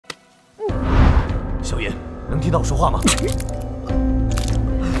炎，能听到我说话吗？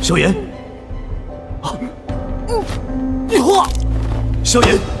萧炎，啊，哇！萧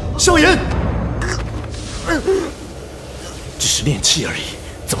炎，萧炎，只是练气而已，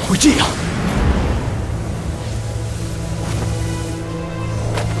怎么会这样？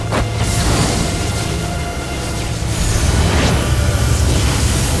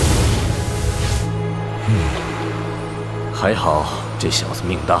还好这小子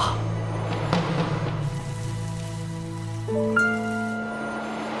命大。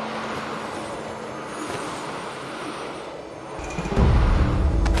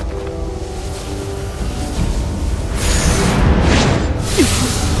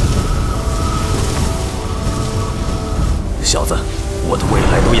小子，我的未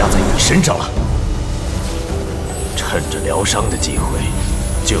来都压在你身上了。趁着疗伤的机会，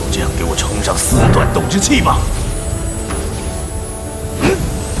就这样给我冲上4段斗之气吧！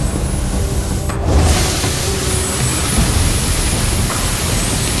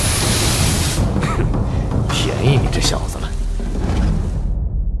便宜你这小子了。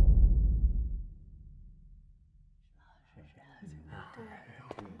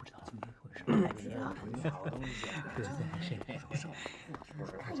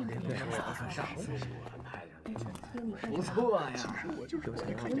不错呀，我就是给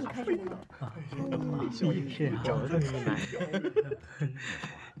你开这个的。是啊，找到你买。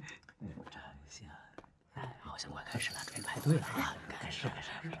行，哎，好像快开始了，该排队了啊！开始，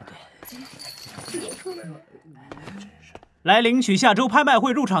对。来领取下周拍卖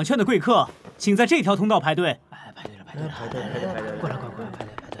会入场券的贵客，请在这条通道排队。哎，排队了，过来，排队。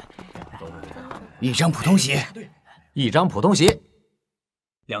一张普通席，一张普通席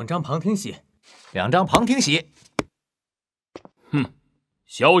，2张旁听席，2张旁听席。哼，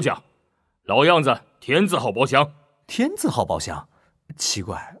萧家，老样子，田字号包厢。田字号包厢，奇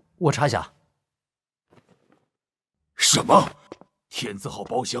怪，我查一下。什么？田字号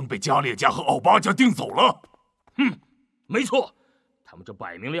包厢被加列家和奥巴家订走了？哼，没错，他们这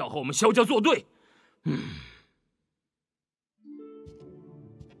摆明了要和我们萧家作对。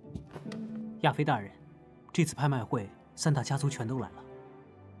亚妃大人，这次拍卖会3大家族全都来了。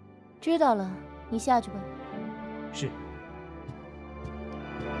知道了，你下去吧。是。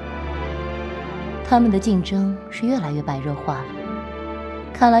他们的竞争是越来越白热化了，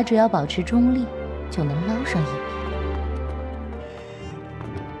看来只要保持中立，就能捞上一笔。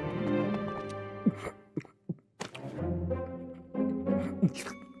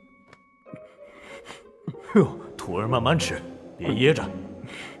哟，徒儿慢慢吃，别噎着。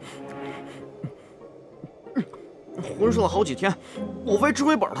浑睡了好几天，莫非指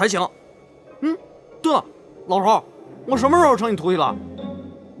挥本才行？对了，老头，我什么时候成你徒弟了？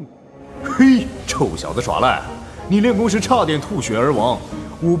嘿，臭小子耍赖！你练功时差点吐血而亡，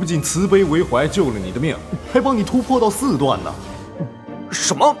我不仅慈悲为怀救了你的命，还帮你突破到4段呢。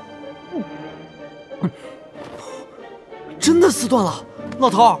什么？真的4段了，老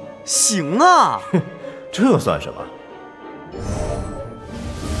头，行啊！这算什么？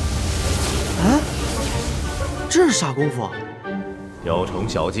哎，这是啥功夫？雕虫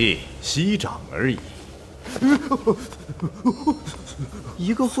小技，息掌而已。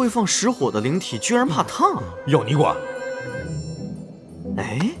一个会放实火的灵体居然怕烫，要你管？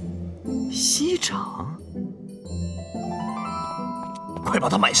哎，息掌，快把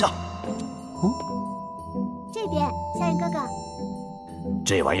它买下！这边，夏云哥哥，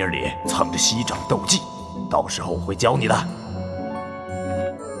这玩意儿里藏着息掌斗技，到时候我会教你的。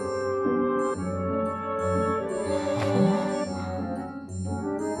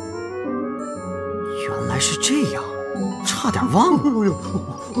原来是这样，差点忘了。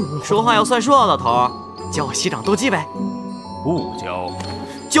说话要算数啊，老头，教我息掌斗技呗。不教，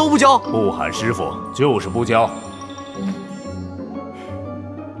教不教？不喊师傅就是不教。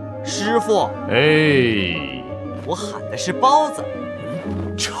师傅，哎，我喊的是包子。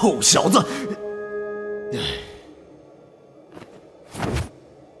臭小子！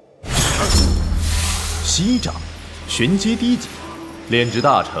息掌，玄阶低级，炼制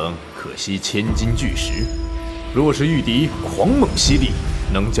大成可吸千斤巨石。若是遇敌狂猛吸力，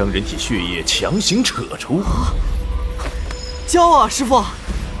能将人体血液强行扯出。教啊，师傅！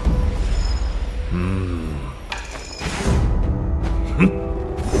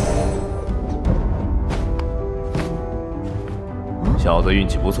小子运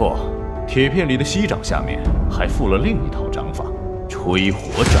气不错，铁片里的息掌下面还附了另一套掌法——吹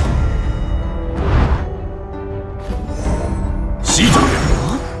火掌。息掌，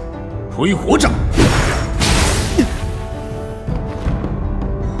吹火掌。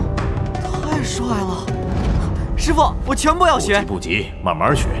太帅了！师傅，我全部要学。不急，慢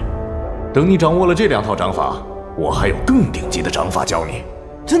慢学。等你掌握了这2套掌法，我还有更顶级的掌法教你。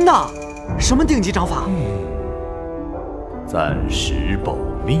真的？什么顶级掌法？暂时保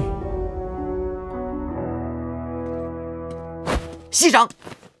密。息掌，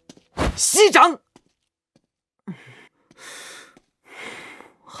息掌，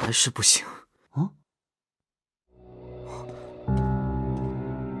还是不行。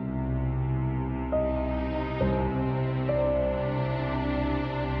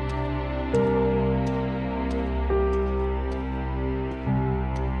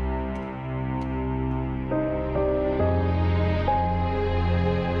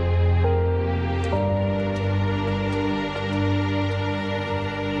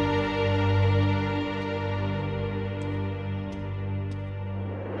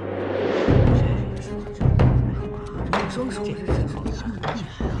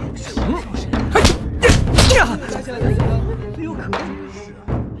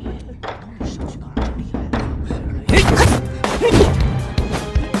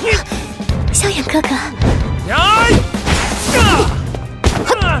萧炎哥哥，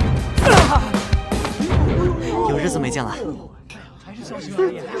有日子没见了。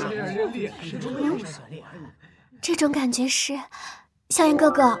这种感觉是，萧炎哥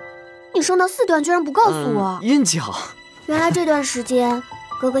哥，你升到4段居然不告诉我，运气好。原来这段时间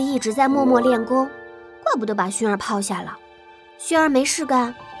哥哥一直在默默练功，怪不得把薰儿抛下了。薰儿没事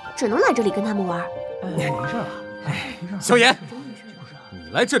干，只能来这里跟他们玩。没事了。萧炎，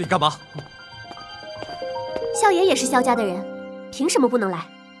你来这里干嘛？萧炎也是萧家的人，凭什么不能来？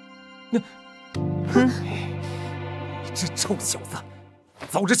你这臭小子，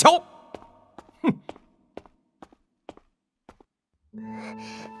走着瞧！哼！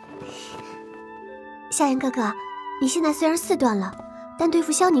萧炎哥哥，你现在虽然4段了，但对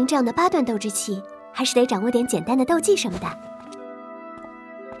付萧宁这样的8段斗之气，还是得掌握点简单的斗技什么的。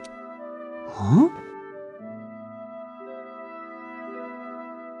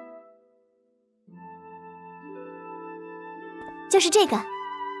就是这个，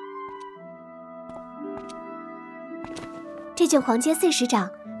这卷黄阶40掌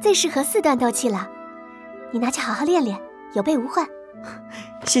最适合4段斗气了，你拿去好好练练，有备无患。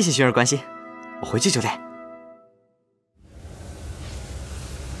谢谢薰儿关心，我回去就练。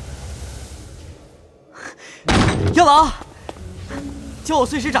药老，教我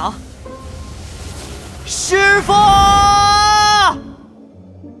碎石掌。师傅！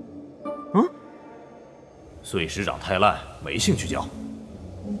碎石掌太烂，没兴趣教。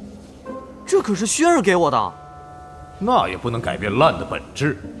这可是薰儿给我的，那也不能改变烂的本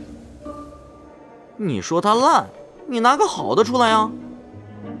质。你说它烂，你拿个好的出来呀！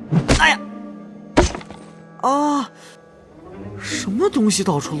哎呀！啊！什么东西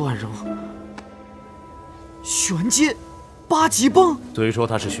到处乱扔？玄阶8级崩。虽说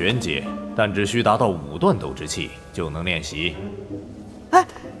它是玄阶，但只需达到5段斗之气就能练习。哎，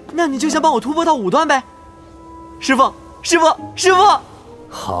那你就先帮我突破到5段呗。师傅，师傅，师傅！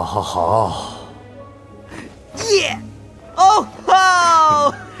好，好，好。耶！哦吼！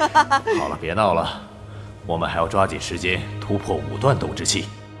好了，别闹了，我们还要抓紧时间突破5段斗之气。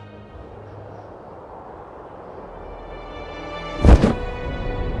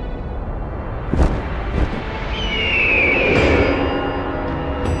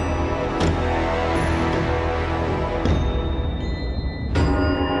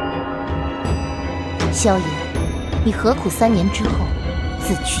萧炎，你何苦3年之后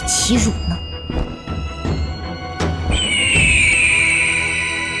自取其辱呢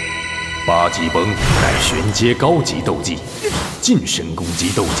？8级崩乃玄阶高级斗技，近身攻击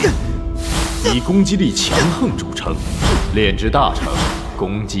斗技，以攻击力强横著称，炼至大成，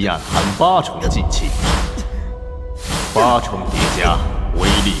攻击暗含8重劲气，8重叠加，威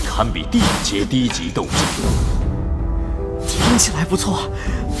力堪比地阶低级斗技。听起来不错，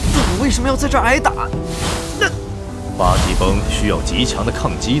但我为什么要在这儿挨打？那8级崩需要极强的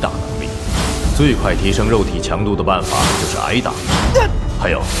抗击打能力，最快提升肉体强度的办法就是挨打。还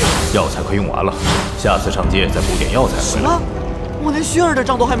有，药材快用完了，下次上街再补点药材回来。什么？我连薰儿的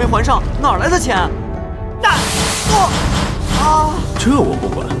账都还没还上，哪来的钱？这我不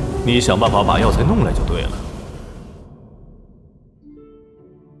管，你想办法把药材弄来就对了。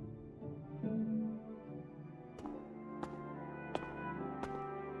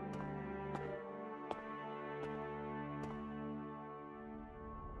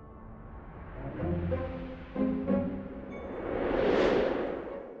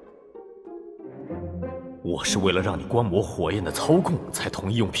我是为了让你观摩火焰的操控，才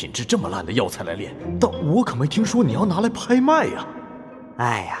同意用品质这么烂的药材来炼，但我可没听说你要拿来拍卖呀。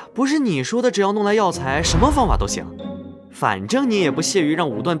哎呀，不是你说的，只要弄来药材，什么方法都行。反正你也不屑于让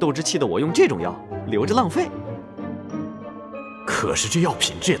5段斗之气的我用这种药，留着浪费。可是这药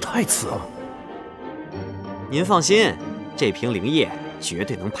品质也太次了。您放心，这瓶灵液绝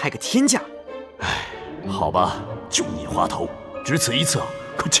对能拍个天价。唉，好吧，就你滑头，只此一次啊，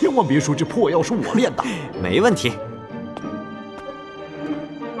可千万别说这破药是我炼的。没问题。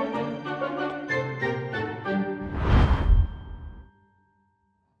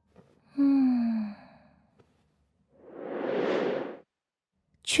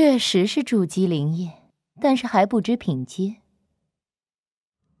确实是筑基灵液，但是还不知品阶。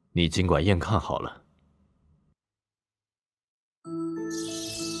你尽管验看好了。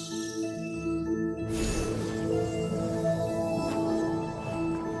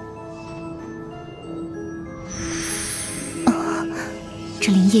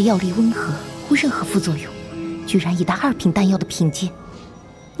这灵液药力温和，无任何副作用，居然已达2品丹药的品阶。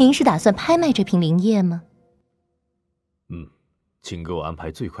您是打算拍卖这瓶灵液吗？请给我安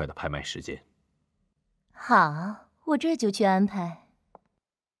排最快的拍卖时间。好，我这就去安排。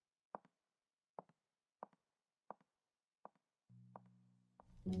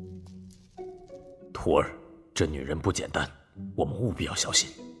徒儿，这女人不简单，我们务必要小心。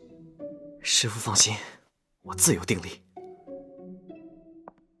师父放心，我自有定力。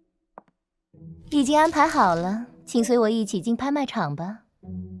已经安排好了，请随我一起进拍卖场吧。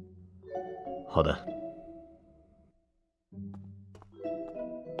好的。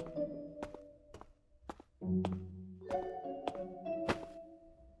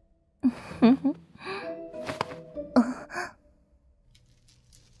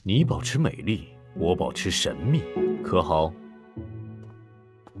你保持美丽，我保持神秘，可好？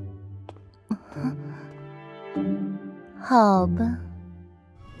好吧。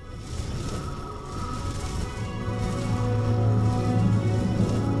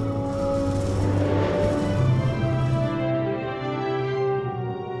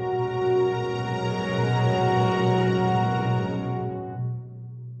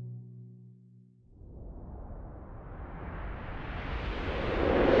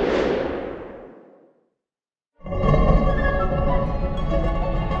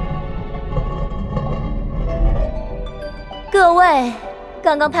各位，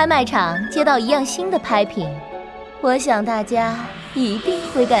刚刚拍卖场接到一样新的拍品，我想大家一定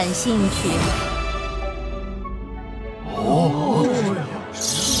会感兴趣。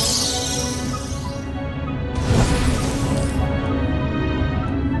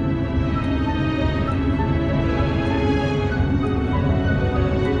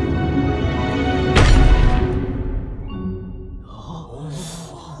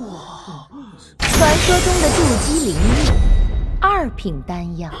传说中的筑基灵液，2品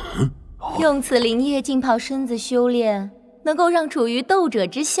丹药，用此灵液浸泡身子修炼，能够让处于斗者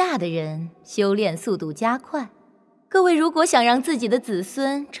之下的人修炼速度加快。各位如果想让自己的子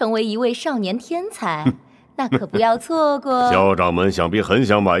孙成为一位少年天才，那可不要错过。校长们想必很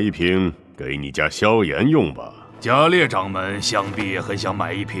想买一瓶给你家萧炎用吧？家列掌门想必也很想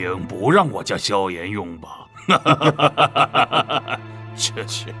买一瓶，不让我家萧炎用吧？这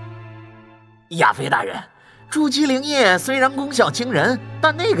是。亚妃大人，筑基灵液虽然功效惊人，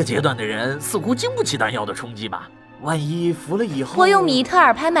但那个阶段的人似乎经不起丹药的冲击吧？万一服了以后……我用米特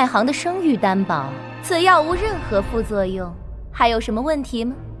尔拍卖行的声誉担保，此药无任何副作用。还有什么问题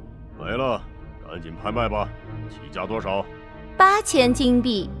吗？没了，赶紧拍卖吧。起价多少？8000金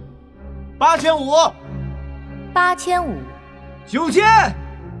币。8500。8500。9000。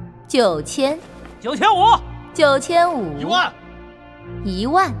9000。9500。9500。10000。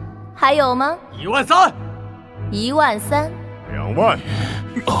10000。还有吗13000。13000。2万。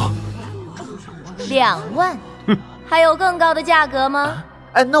2万。还有更高的价格吗？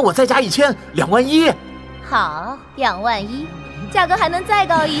那我再加1000，2万1。好，2万1。价格还能再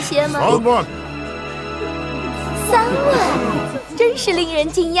高一些吗？3万。3万，真是令人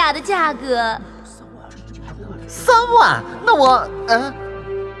惊讶的价格。3万？那我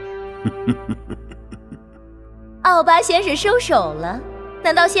奥巴先生收手了。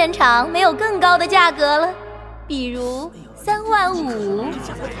难道现场没有更高的价格了？比如3万5？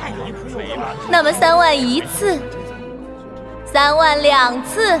那么3万1次，3万2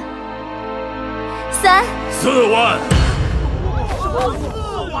次，4万。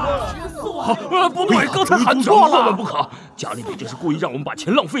不对，刚才喊错了。万不可！家里面这是故意让我们把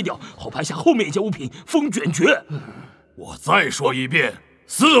钱浪费掉，好拍下后面一件物品风卷诀。我再说一遍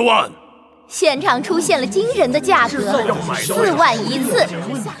，4万。现场出现了惊人的价格，4万1次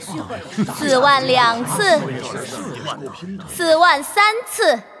，4万2次，4万3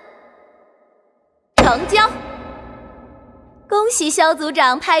次，成交！恭喜萧组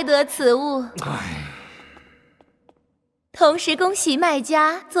长拍得此物。同时恭喜卖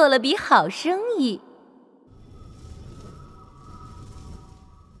家做了笔好生意。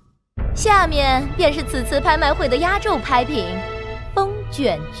下面便是此次拍卖会的压轴拍品——风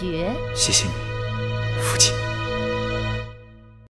卷诀。谢谢你，父亲。